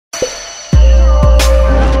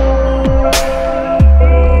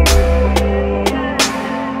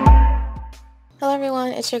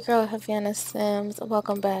it's your girl Havana Sims.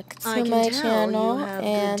 Welcome back to my channel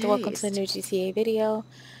and welcome to the new GTA video.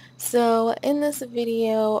 So in this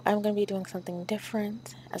video I'm going to be doing something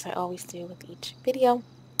different, as I always do with each video.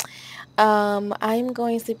 I'm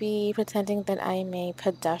going to be pretending that I'm a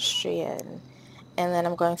pedestrian, and then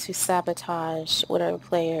I'm going to sabotage whatever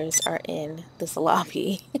players are in this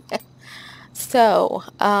lobby. So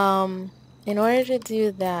in order to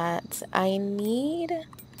do that, I need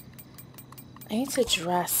to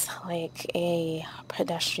dress like a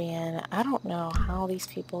pedestrian. I don't know how these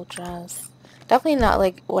people dress. Definitely not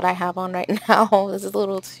like what I have on right now. This is a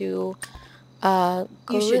little too glitzy.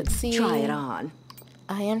 You should try it on.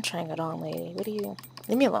 I am trying it on, lady. What do you...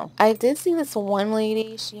 Leave me alone. I did see this one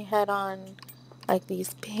lady. She had on like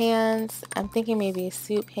these pants. I'm thinking maybe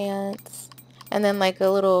suit pants. And then like a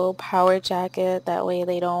little power jacket. That way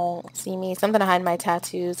they don't see me. Something to hide my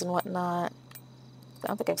tattoos and whatnot. I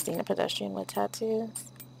don't think I've seen a pedestrian with tattoos.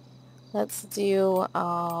 Let's do,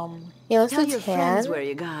 yeah, let's Tell do your 10. friends where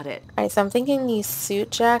you got it. Alright, so I'm thinking these suit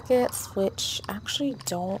jackets, which actually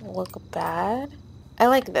don't look bad. I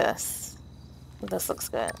like this. This looks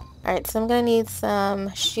good. Alright, so I'm gonna need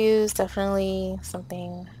some shoes, definitely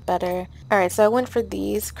something better. Alright, so I went for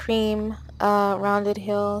these cream rounded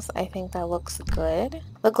heels. I think that looks good.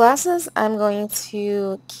 The glasses I'm going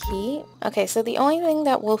to keep. Okay, so the only thing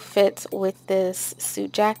that will fit with this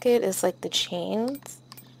suit jacket is like the chains.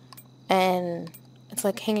 And it's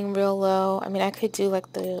like hanging real low. I mean, I could do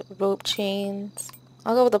like the rope chains.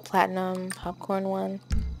 I'll go with the platinum popcorn one.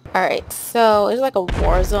 Alright, so there's like a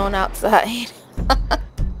war zone outside. I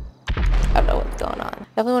don't know what's going on.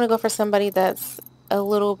 Definitely want to go for somebody that's a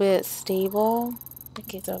little bit stable. The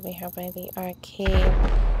kid's over here by the arcade.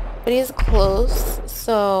 But he's close,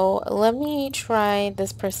 so let me try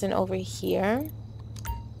this person over here.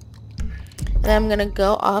 And I'm gonna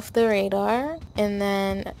go off the radar and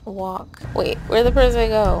then walk. Wait, where'd the person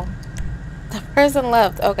go? The person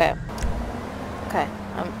left. Okay. Okay,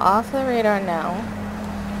 I'm off the radar now.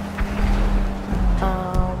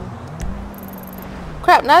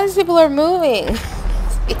 Crap, now these people are moving.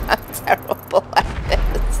 I'm terrible at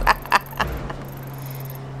this.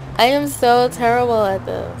 I am so terrible at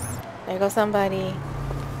this. There goes somebody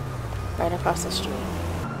right across the street.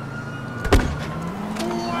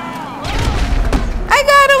 I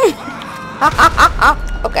got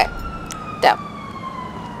him! Okay. Down.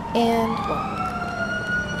 And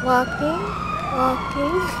walk.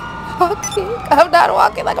 Walking. I'm not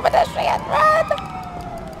walking like a pedestrian. Run!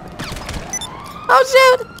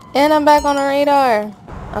 Oh shoot! And I'm back on the radar.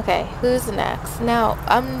 Okay, who's next? Now,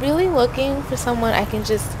 I'm really looking for someone I can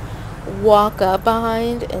just walk up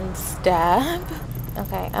behind and stab.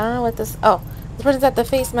 Okay, I don't know what this... Oh, this person's at the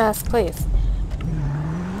face mask place.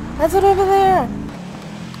 That's it over there.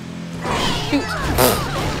 Shoot.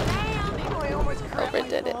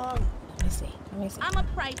 Overdid it. Let me see. I'ma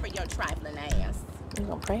pray for your trifling ass. You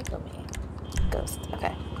gonna pray for me? Ghost.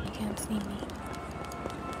 Okay. You can't see me.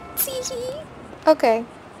 Tee-hee. Okay.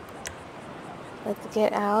 Let's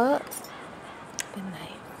get out the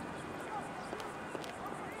knife.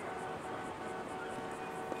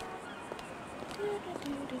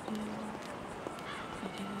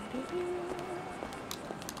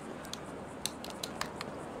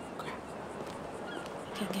 Crap.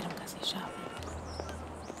 I can't get him because he's shopping.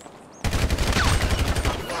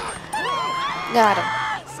 Got him.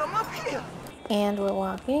 And we're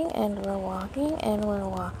walking, and we're walking, and we're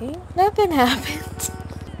walking. Nothing happened.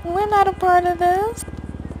 We're not a part of this.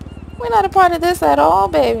 We're not a part of this at all,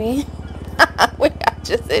 baby. We are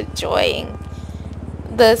just enjoying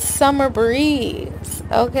the summer breeze,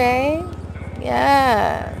 okay?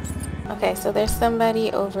 Yes. Okay, so there's somebody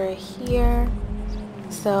over here.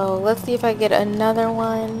 So let's see if I get another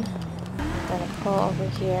one. I'm gonna pull over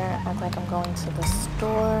here, act like I'm going to the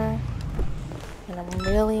store. And I'm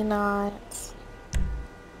really not.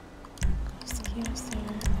 Skills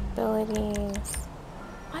there, abilities.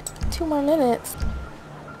 What? 2 more minutes?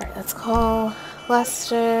 Alright, let's call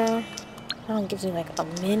Lester. That one gives me like a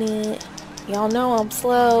minute. Y'all know I'm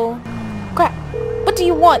slow. Crap! What do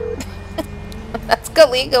you want? That's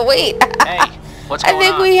Kalika. Wait. Hey, what's going on? I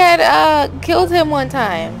think we had killed him one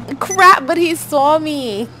time. Crap, but he saw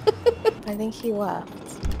me. I think he left.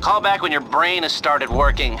 Call back when your brain has started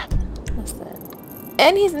working. Listen.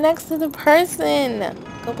 And he's next to the person.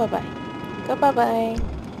 Go bye-bye. Go bye-bye.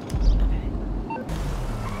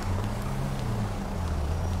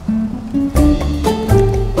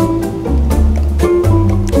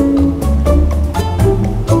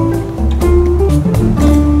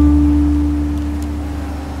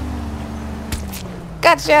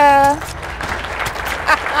 Gotcha!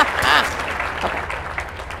 Okay.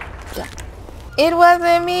 It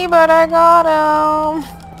wasn't me, but I got him.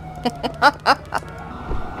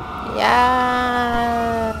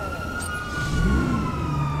 Yeah.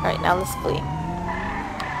 Alright, now let's flee.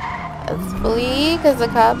 Let's flee because the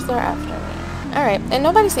cops are after me. Alright, and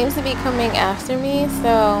nobody seems to be coming after me,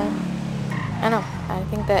 so I don't know. I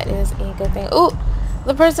think that is a good thing. Ooh,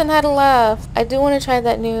 the person had left. I do want to try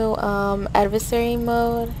that new adversary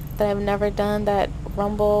mode that I've never done, that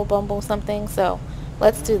Bumble something, so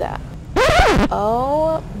let's do that.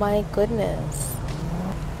 Oh my goodness.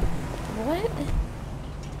 What?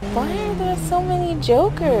 Why are there so many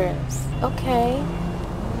jokers? Okay.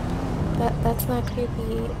 That's not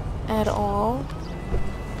creepy at all.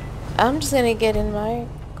 I'm just gonna get in my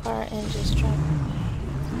car and just drive.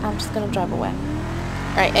 I'm just gonna drive away.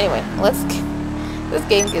 Alright, anyway, this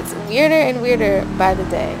game gets weirder and weirder by the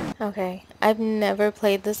day. Okay, I've never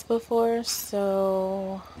played this before,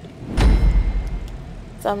 so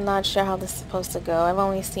I'm not sure how this is supposed to go. I've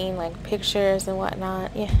only seen like pictures and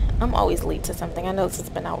whatnot. Yeah, I'm always late to something. I know this has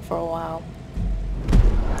been out for a while.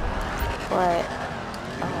 But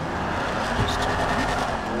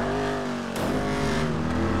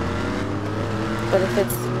if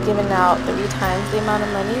it's given out 3 times the amount of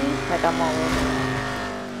money, like I'm all over it.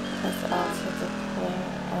 That's also the player.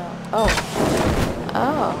 Oh.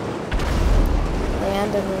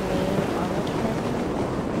 Land and remain on the terminal.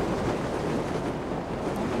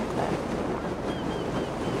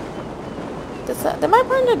 Okay. Did my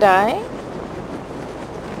partner die?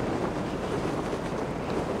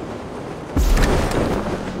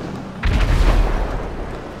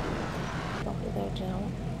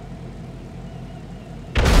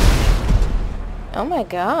 Oh my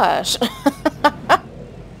gosh.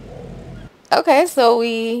 Okay, so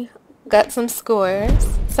we got some scores.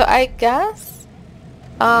 So I guess,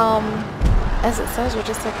 as it says, you're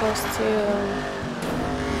just supposed to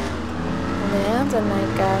land, and I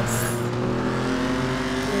guess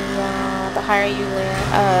the higher you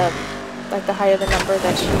land, like the higher the number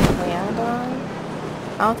that you land on.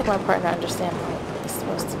 I don't think my partner understands how it's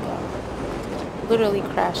supposed to go. Literally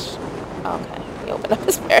crash. Okay, he opened up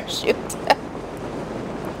his parachute.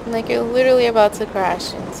 Like you're literally about to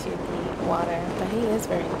crash into the water, but he is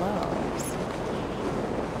very low. So.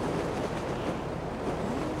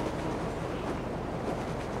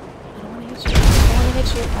 I don't want to hit you.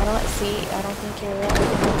 I don't want to hit you. I don't think you're really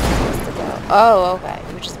supposed to go. Oh, okay.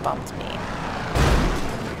 You just bumped me.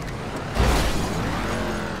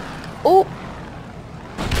 Oh!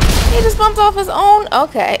 He just bumped off his own?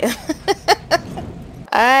 Okay.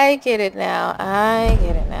 I get it now.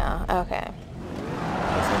 Okay.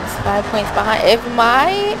 5 points behind. If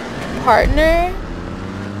my partner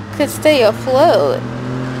could stay afloat,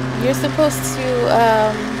 you're supposed to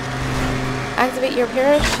activate your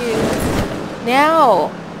parachute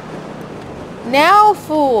now. Now,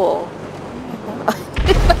 fool.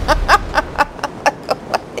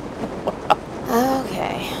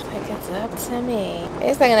 Okay, that gets up to me.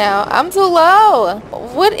 Wait a second now. I'm too low.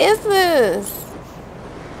 What is this?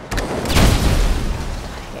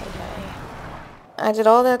 I did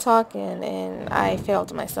all that talking and I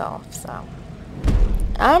failed myself, so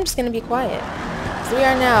I'm just gonna be quiet. So we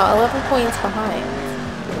are now 11 points behind.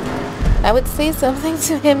 I would say something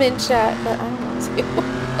to him in chat, but I don't want to.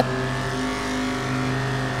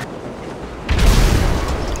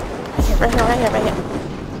 Right here.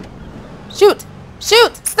 Shoot!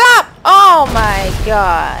 Shoot! Stop! Oh my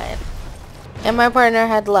god. And my partner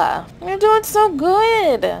had left. You're doing so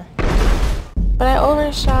good. But I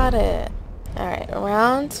overshot it. Alright,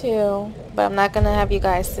 round 2, but I'm not going to have you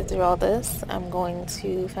guys sit through all this. I'm going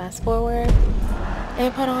to fast forward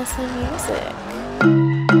and put on some music.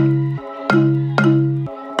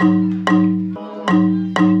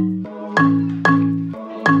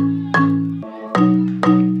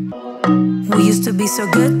 We used to be so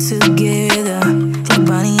good together, like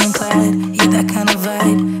Bonnie and Clyde. Yeah, that kind of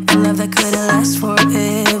vibe, a love that couldn't last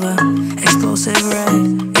forever. Explosive, right?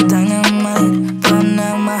 You're dynamite, but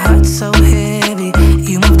now my heart's so heavy.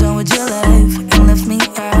 You moved on with your life and left me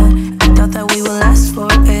out. I thought that we would last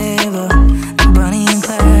forever, like Bonnie and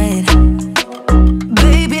Clyde.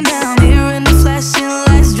 Baby, now I'm here in the flashing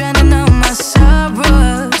lights, drowning out my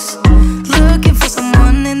sorrows. Looking for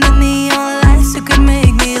someone in the neon lights who could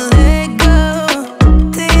make me let go.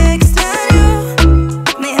 Te extraño,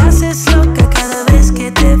 me haces loca cada vez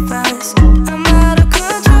que te vas. I'm out of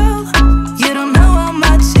control. You don't know how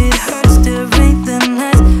much it hurts to break the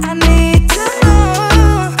nights. I need to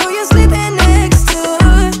know who you're sleeping next to.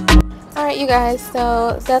 Alright you guys,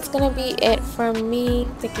 so that's going to be it for me.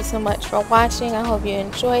 Thank you so much for watching. I hope you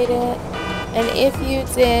enjoyed it. And if you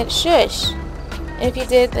did, shush. If you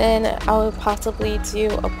did, then I would possibly do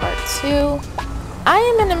a part 2. I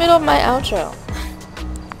am in the middle of my outro.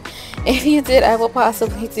 If you did, I will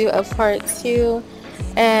possibly do a part 2.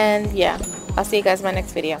 And yeah, I'll see you guys in my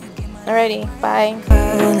next video. Alrighty, bye.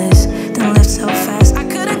 Then left so fast. I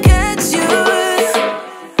could've catch you.